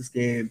Oklahoma-Texas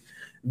game.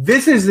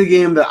 This is the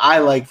game that I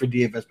like for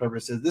DFS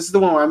purposes. This is the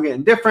one where I'm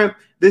getting different.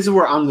 This is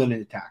where I'm going to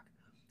attack.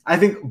 I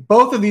think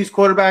both of these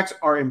quarterbacks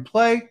are in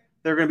play.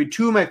 They're going to be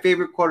two of my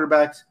favorite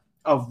quarterbacks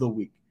of the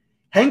week.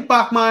 Hank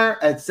Bachmeier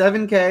at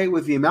 $7K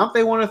with the amount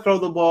they want to throw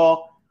the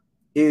ball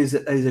is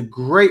a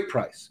great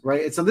price,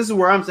 right? And so this is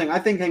where I'm saying I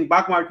think Hank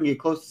Bachmeier can get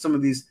close to some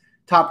of these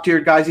top-tier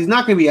guys. He's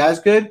not going to be as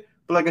good,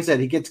 but like I said,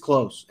 he gets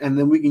close. And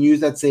then we can use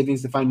that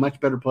savings to find much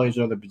better players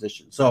at other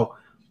positions. So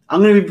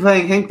I'm going to be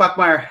playing Hank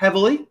Bachmeier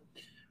heavily.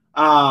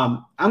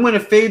 I'm going to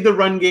fade the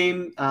run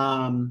game.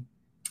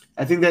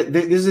 I think that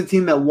this is a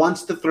team that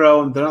wants to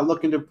throw, and they're not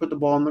looking to put the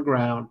ball on the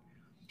ground.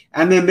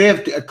 And then they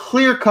have a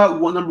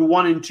clear-cut number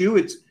 1 and 2.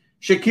 It's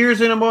Shakir's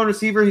the number 1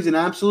 receiver. He's an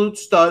absolute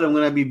stud. I'm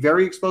going to be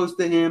very exposed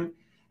to him.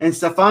 And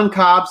Stephon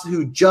Cobbs,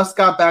 who just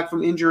got back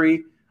from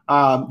injury,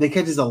 they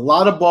catches a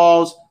lot of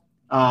balls.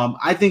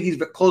 I think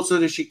he's closer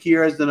to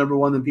Shakir as the number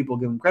 1 than people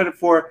give him credit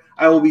for.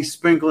 I will be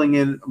sprinkling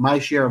in my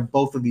share of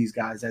both of these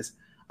guys. As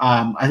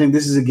I think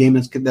this is a game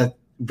that's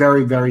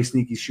very, very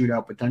sneaky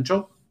shootout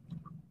potential.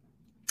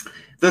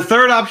 The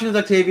third option is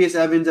Octavius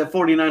Evans at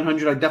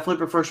 4,900. I definitely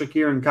prefer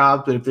Shakir and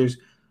Cobbs, but if there's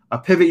a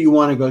pivot you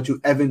want to go to,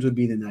 Evans would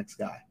be the next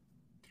guy.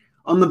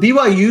 On the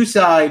BYU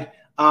side,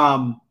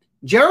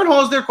 Jared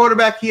Hall's their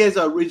quarterback. He's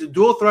a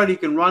dual threat. He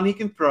can run, he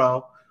can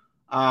throw.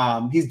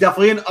 He's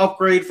definitely an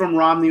upgrade from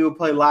Romney, who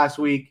played last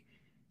week.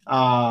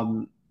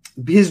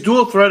 His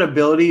dual threat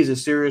ability as a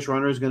serious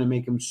runner is going to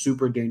make him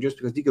super dangerous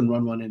because he can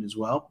run one in as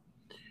well.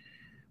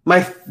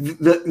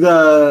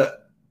 The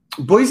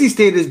Boise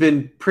State has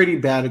been pretty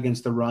bad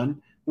against the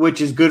run,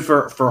 which is good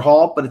for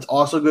Hall, but it's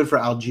also good for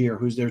Algier,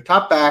 who's their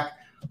top back.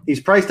 He's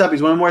priced up.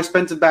 He's one of the more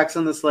expensive backs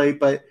on the slate,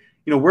 but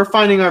we're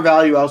finding our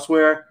value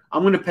elsewhere.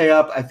 I'm going to pay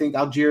up. I think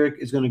Algier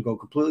is going to go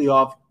completely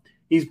off.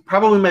 He's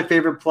probably my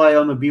favorite play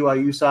on the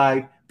BYU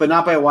side, but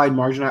not by a wide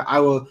margin.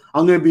 I'm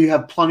going to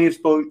have plenty of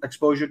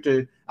exposure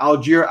to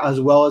Algier as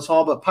well as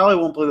Hall, but probably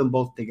won't play them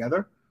both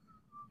together.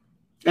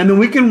 And then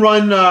we can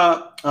run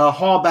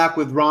Hall back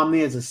with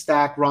Romney as a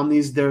stack.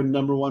 Romney's their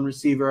number 1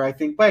 receiver, I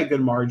think, by a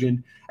good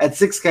margin. At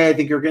 $6K, I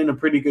think you're getting a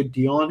pretty good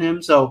deal on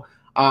him. So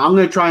I'm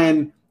going to try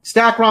and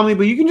stack Romney,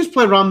 but you can just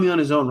play Romney on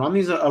his own.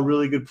 Romney's a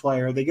really good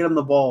player. They get him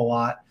the ball a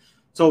lot.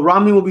 So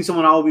Romney will be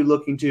someone I will be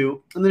looking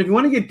to. And then if you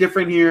want to get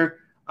different here,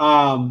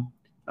 Puka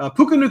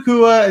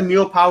Nacua and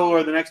Neil Powell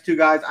are the next 2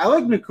 guys. I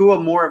like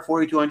Nacua more at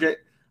 4,200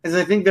 as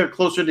I think they're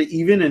closer to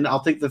even, and I'll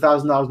take the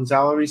 $1,000 in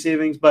salary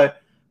savings.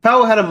 But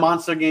Powell had a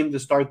monster game to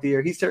start the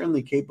year. He's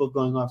certainly capable of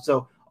going off.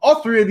 So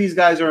all 3 of these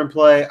guys are in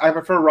play. I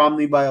prefer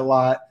Romney by a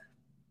lot.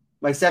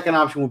 My second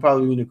option will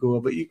probably be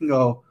Nacua, but you can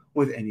go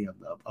with any of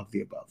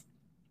the above.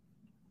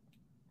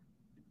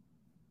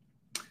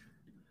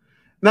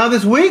 Now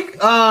this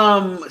week,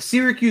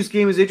 Syracuse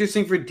game is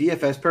interesting for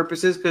DFS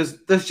purposes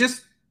because there's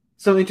just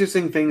some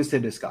interesting things to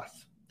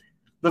discuss.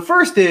 The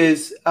first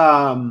is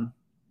Taj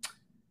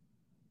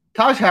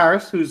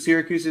Harris, who's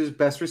Syracuse's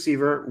best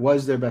receiver,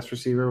 was their best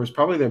receiver, was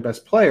probably their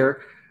best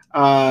player,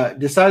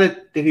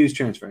 decided that he was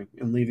transferring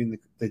and leaving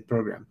the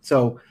program.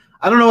 So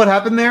I don't know what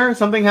happened there.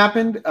 Something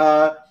happened.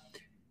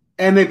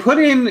 And they put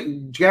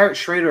in Garrett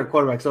Schrader at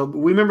quarterback. So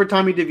we remember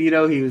Tommy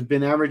DeVito. He has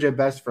been average at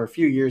best for a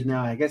few years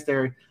now. I guess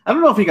I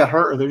don't know if he got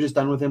hurt or they're just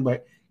done with him,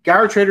 but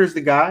Garrett Schrader is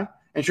the guy.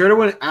 And Schrader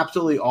went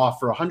absolutely off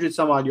for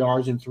 100-some-odd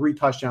yards and 3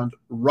 touchdowns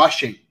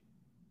rushing,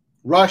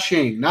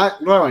 not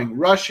throwing,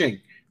 rushing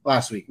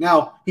last week.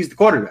 Now, he's the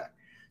quarterback.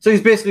 So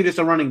he's basically just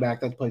a running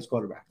back that plays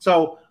quarterback.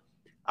 So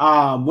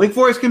Wake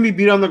Forest can be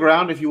beat on the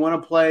ground if you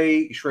want to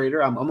play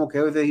Schrader. I'm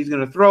okay with it. He's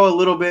going to throw a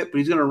little bit, but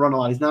he's going to run a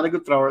lot. He's not a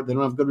good thrower. They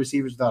don't have good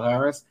receivers without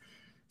Harris.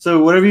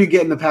 So whatever you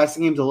get in the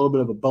passing game is a little bit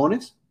of a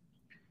bonus.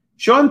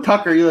 Sean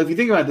Tucker, if you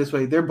think about it this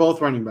way, they're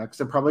both running backs.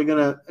 Tucker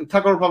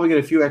will probably get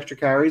a few extra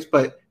carries,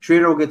 but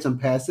Schrader will get some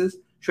passes.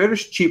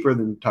 Schrader's cheaper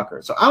than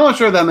Tucker. So I'm not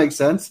sure if that makes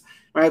sense,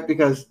 right?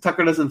 Because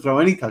Tucker doesn't throw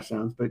any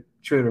touchdowns, but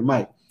Schrader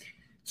might.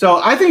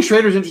 So I think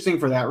Schrader's interesting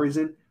for that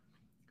reason.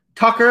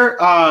 Tucker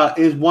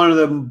is one of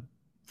the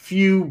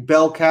few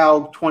bell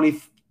cow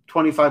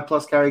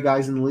 25-plus carry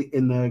guys in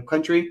the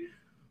country.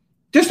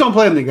 Just don't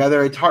play them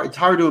together. It's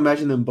hard to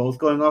imagine them both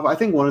going off. I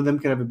think one of them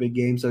could have a big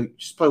game, so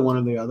just play one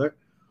or the other.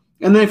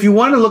 And then if you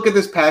want to look at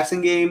this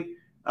passing game,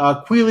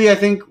 Quealy, I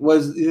think,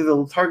 was either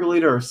the target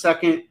leader or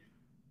second.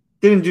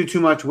 Didn't do too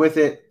much with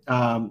it.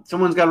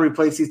 Someone's got to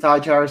replace these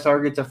Taj Harris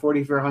targets at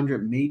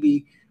 4,400,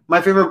 maybe.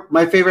 My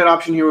favorite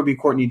option here would be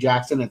Courtney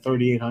Jackson at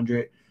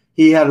 3,800.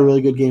 He had a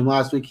really good game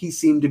last week. He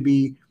seemed to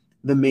be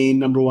the main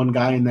number one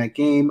guy in that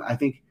game. I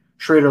think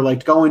Schrader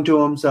liked going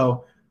to him.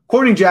 So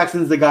Courtney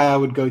Jackson's the guy I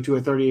would go to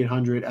at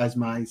 3,800 as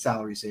my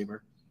salary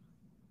saver.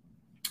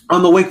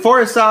 On the Wake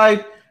Forest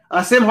side,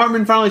 Sam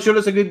Hartman finally showed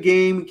us a good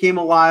game, came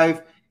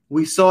alive.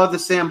 We saw the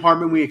Sam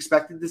Hartman we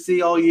expected to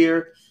see all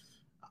year.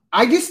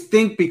 I just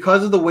think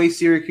because of the way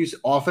Syracuse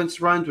offense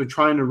runs, we're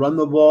trying to run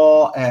the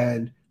ball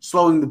and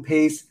slowing the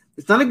pace.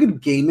 It's not a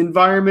good game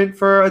environment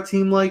for a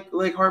team like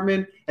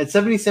Hartman. At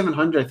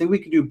 7,700, I think we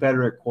could do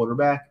better at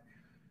quarterback.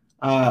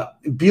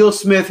 Beal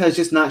Smith has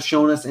just not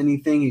shown us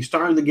anything. He's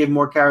starting to give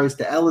more carries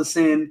to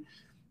Ellison.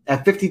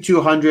 At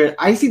 5,200,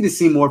 I need to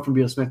see more from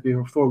Beal Smith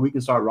before we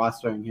can start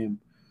rostering him.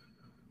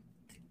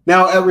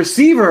 Now, at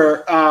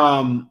receiver,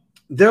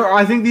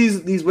 I think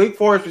these Wake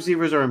Forest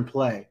receivers are in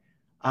play.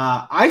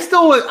 I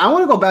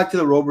want to go back to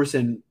the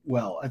Roberson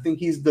well. I think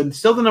he's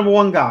still the number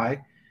one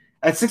guy.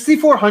 At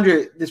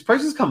 6,400, this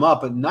price has come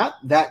up, but not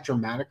that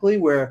dramatically,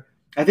 where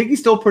I think he's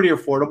still pretty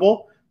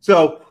affordable.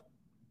 So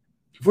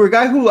for a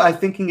guy who I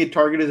think can get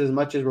targeted as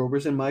much as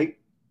Roberson might,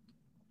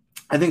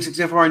 I think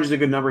 6,400 is a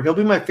good number. He'll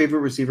be my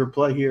favorite receiver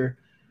play here.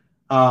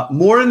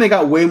 Morton, they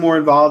got way more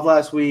involved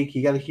last week.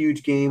 He got a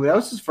huge game, but that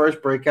was his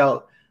first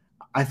breakout.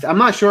 I'm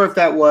not sure if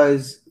that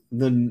was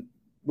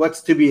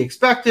what's to be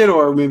expected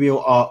or maybe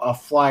a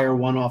flyer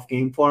one-off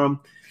game for him.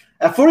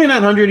 At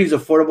 4,900, he's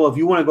affordable. If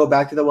you want to go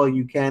back to that, well,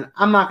 you can.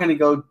 I'm not going to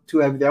go too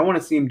heavy there. I want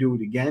to see him do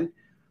it again.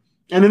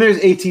 And then there's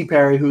A.T.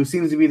 Perry, who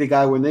seems to be the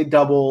guy when they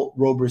double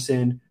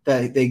Roberson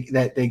that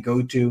they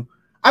go to.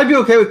 I'd be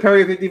okay with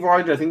Perry at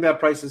 5,400. I think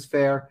that price is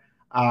fair.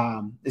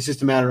 It's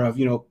just a matter of,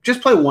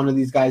 just play one of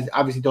these guys.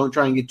 Obviously, don't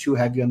try and get too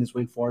heavy on this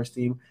Wake Forest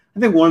team. I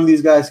think one of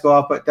these guys go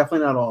off, but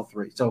definitely not all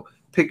three. So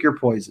pick your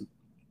poison.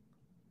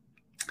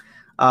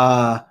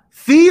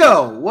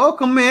 Theo,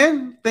 welcome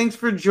in. Thanks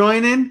for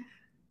joining.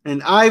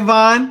 And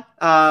Ivan.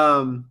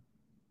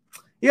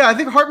 I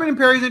think Hartman and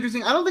Perry is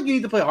interesting. I don't think you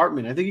need to play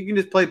Hartman. I think you can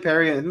just play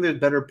Perry. I think there's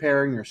better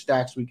pairing or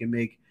stacks we can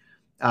make.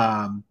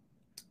 I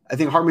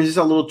think Hartman is just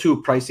a little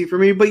too pricey for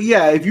me. But,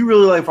 yeah, if you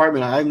really like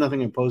Hartman, I have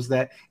nothing opposed to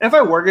that. And if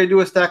I were going to do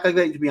a stack like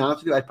that, to be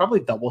honest with you, I'd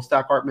probably double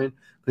stack Hartman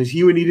because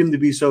he would need him to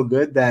be so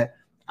good that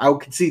I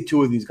could see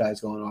two of these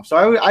guys going off.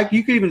 So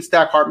you could even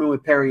stack Hartman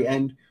with Perry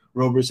and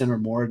Roberson or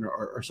Morton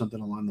or something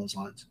along those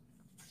lines.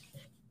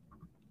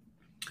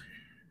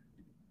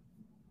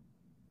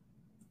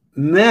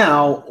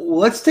 Now,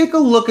 let's take a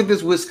look at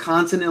this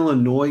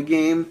Wisconsin-Illinois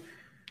game.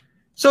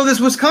 So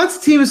this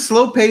Wisconsin team is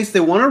slow-paced. They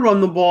want to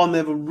run the ball, and they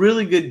have a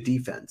really good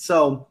defense.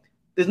 So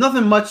there's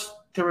nothing much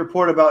to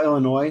report about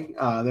Illinois.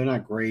 They're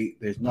not great.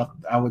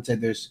 I would say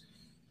there's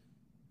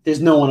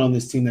no one on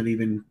this team that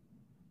even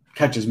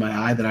catches my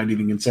eye that I'd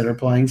even consider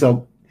playing.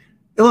 So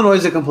Illinois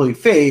is a complete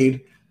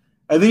fade.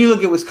 And then you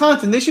look at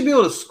Wisconsin, they should be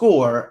able to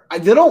score.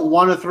 They don't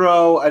want to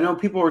throw. I know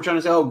people were trying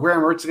to say,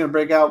 Graham Mertz is going to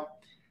break out.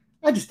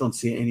 I just don't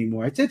see it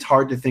anymore. It's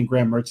hard to think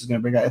Graham Mertz is going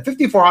to break out. At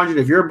 5,400,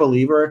 if you're a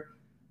believer,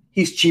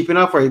 he's cheap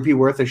enough where he'd be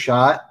worth a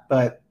shot.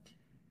 But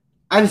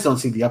I just don't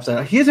see the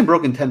upside. He hasn't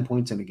broken 10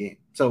 points in a game.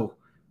 So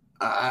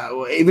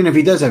even if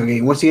he does have a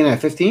game, what's he in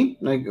at 15?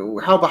 Like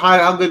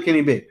how good can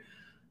he be?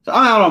 So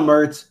I'm out on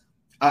Mertz.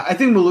 I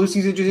think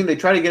Malusi's interesting. They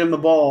try to get him the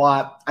ball a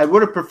lot. I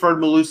would have preferred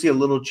Malusi a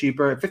little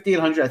cheaper. At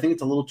 5,800, I think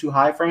it's a little too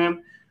high for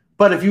him.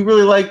 But if you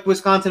really like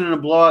Wisconsin in a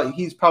blowout,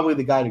 he's probably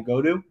the guy to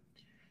go to.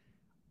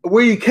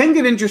 Where you can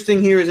get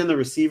interesting here is in the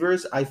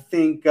receivers. I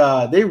think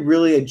they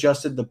really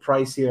adjusted the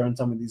price here on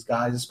some of these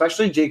guys,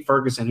 especially Jake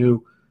Ferguson,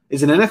 who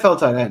is an NFL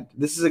tight end.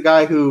 This is a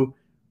guy who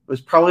was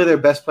probably their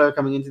best player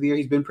coming into the year.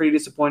 He's been pretty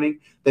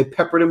disappointing. They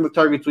peppered him with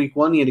targets week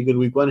one. He had a good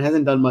week one.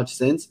 Hasn't done much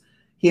since.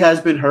 He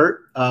has been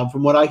hurt.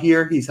 From what I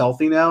hear, he's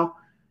healthy now.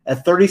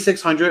 At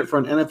 3,600 for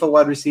an NFL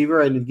wide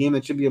receiver in a game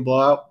that should be a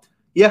blowout,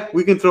 yeah,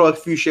 we can throw a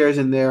few shares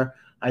in there.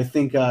 I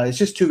think it's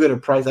just too good a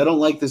price. I don't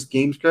like this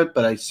game script,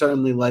 but I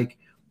certainly like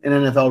an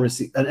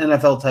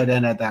NFL tight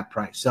end at that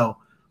price. So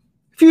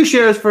a few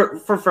shares for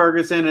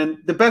Ferguson. And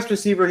the best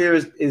receiver here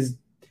is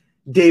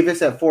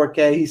Davis at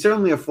 4K. He's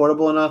certainly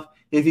affordable enough.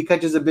 If he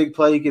catches a big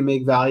play, he can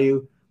make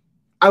value.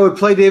 I would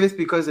play Davis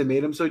because they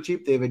made him so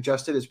cheap. They've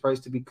adjusted his price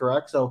to be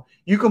correct. So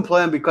you can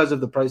play him because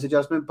of the price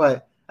adjustment.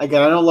 But,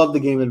 again, I don't love the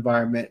game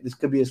environment. This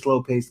could be a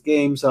slow-paced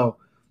game. So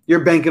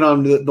you're banking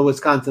on the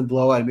Wisconsin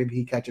blowout. Maybe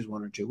he catches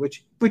one or two,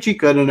 which he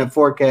could. And at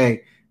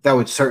 4K, that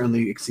would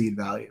certainly exceed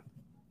value.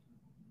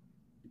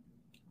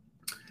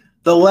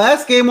 The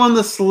last game on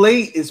the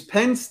slate is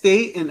Penn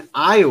State and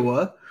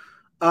Iowa.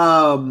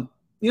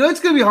 It's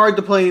going to be hard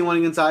to play anyone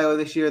against Iowa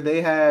this year.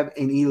 They have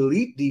an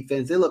elite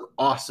defense. They look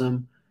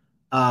awesome.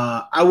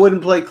 I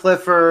wouldn't play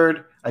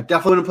Clifford. I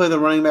definitely wouldn't play the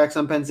running backs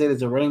on Penn State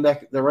as a running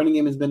back. The running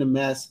game has been a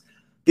mess.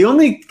 The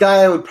only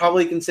guy I would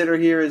probably consider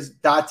here is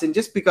Dotson,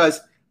 just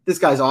because this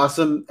guy's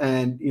awesome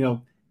and,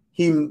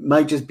 he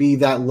might just be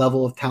that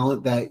level of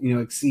talent that,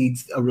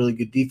 exceeds a really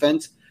good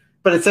defense.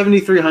 But at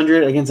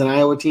 7,300 against an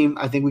Iowa team,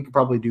 I think we could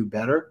probably do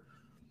better.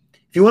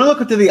 If you want to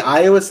look to the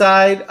Iowa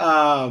side,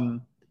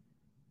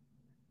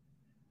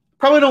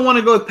 Probably don't want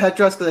to go with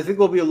Petros because I think it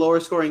will be a lower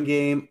scoring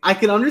game. I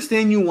can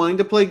understand you wanting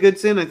to play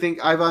Goodson. I think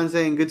Ivan's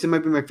saying Goodson might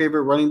be my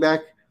favorite running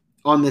back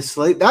on this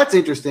slate. That's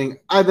interesting.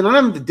 Ivan, I'm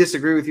going to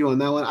disagree with you on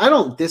that one. I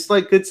don't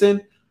dislike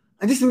Goodson.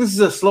 I just think this is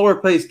a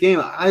slower paced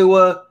game.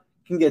 Iowa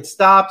can get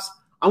stops.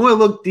 I'm going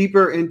to look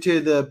deeper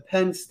into the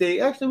Penn State.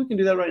 Actually, we can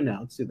do that right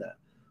now. Let's do that.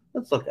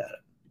 Let's look at it.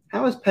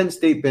 How has Penn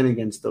State been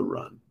against the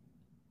run?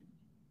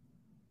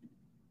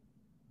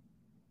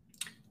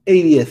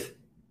 80th.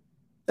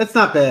 That's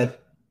not bad.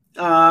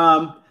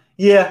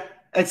 Yeah,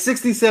 at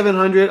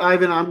 6,700,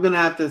 Ivan, I'm going to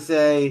have to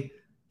say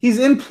he's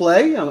in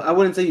play. I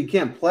wouldn't say you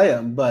can't play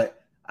him,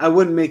 but I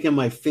wouldn't make him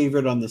my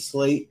favorite on the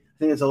slate. I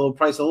think it's a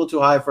little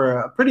too high for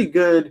a pretty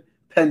good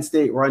Penn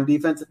State run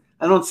defense.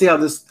 I don't see how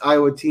this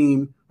Iowa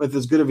team, with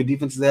as good of a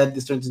defense as they had,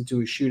 this turns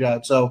into a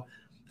shootout. So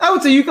I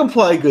would say you can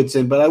play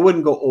Goodson, but I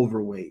wouldn't go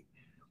overweight.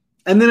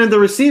 And then at the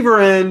receiver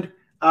end,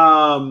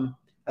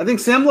 I think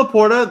Sam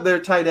Laporta, their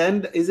tight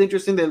end, is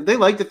interesting. They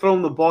like to throw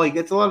him the ball. He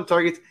gets a lot of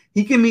targets.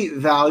 He can meet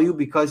value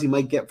because he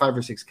might get 5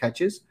 or 6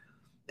 catches.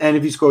 And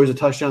if he scores a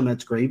touchdown,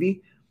 that's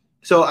gravy.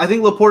 So I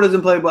think Laporta's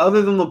in play. But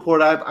other than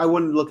Laporta, I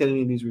wouldn't look at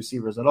any of these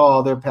receivers at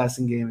all. Their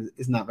passing game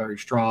is not very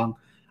strong.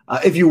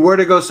 If you were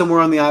to go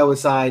somewhere on the Iowa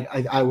side,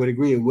 I would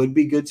agree it would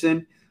be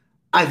Goodson.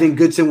 I think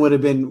Goodson would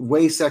have been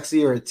way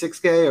sexier at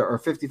 6K or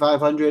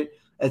 5,500.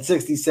 At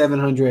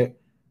 6,700,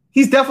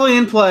 he's definitely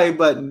in play,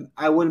 but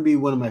I wouldn't be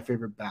one of my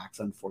favorite backs,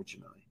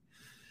 unfortunately.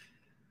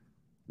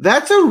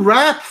 That's a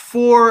wrap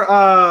for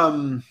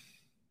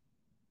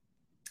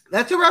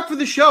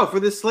the show, for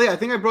this slate. I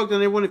think I broke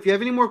down everyone. If you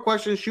have any more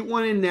questions, shoot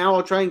one in now.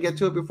 I'll try and get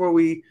to it before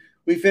we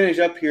finish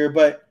up here.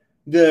 But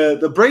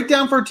the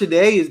breakdown for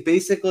today is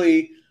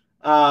basically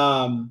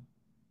you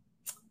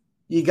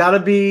got to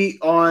be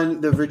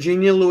on the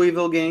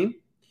Virginia-Louisville game.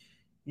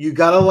 You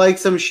got to like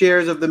some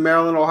shares of the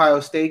Maryland-Ohio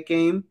State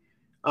game.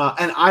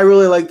 And I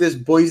really like this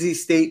Boise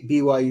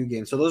State-BYU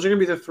game. So those are going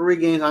to be the 3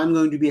 games I'm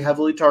going to be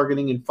heavily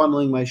targeting and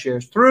funneling my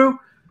shares through.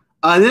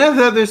 And then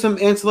after that, there's some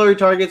ancillary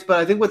targets. But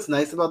I think what's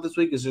nice about this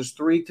week is there's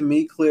 3, to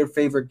me, clear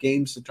favorite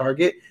games to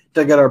target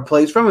to get our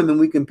plays from. And then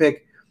we can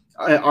pick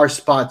our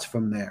spots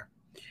from there.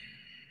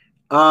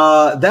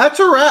 That's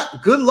a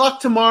wrap. Good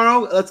luck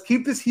tomorrow. Let's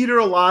keep this heater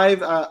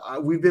alive.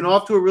 We've been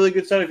off to a really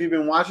good start. If you've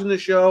been watching the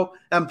show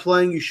and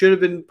playing, you should have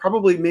been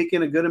probably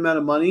making a good amount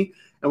of money.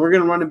 And we're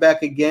going to run it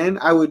back again.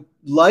 I would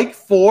like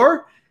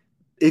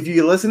if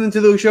you're listening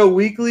to the show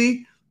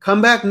weekly,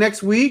 come back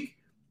next week.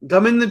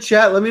 Come in the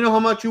chat. Let me know how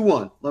much you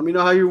won. Let me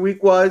know how your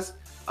week was.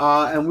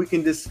 And we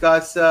can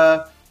discuss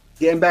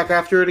getting back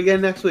after it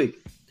again next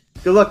week.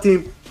 Good luck,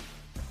 team.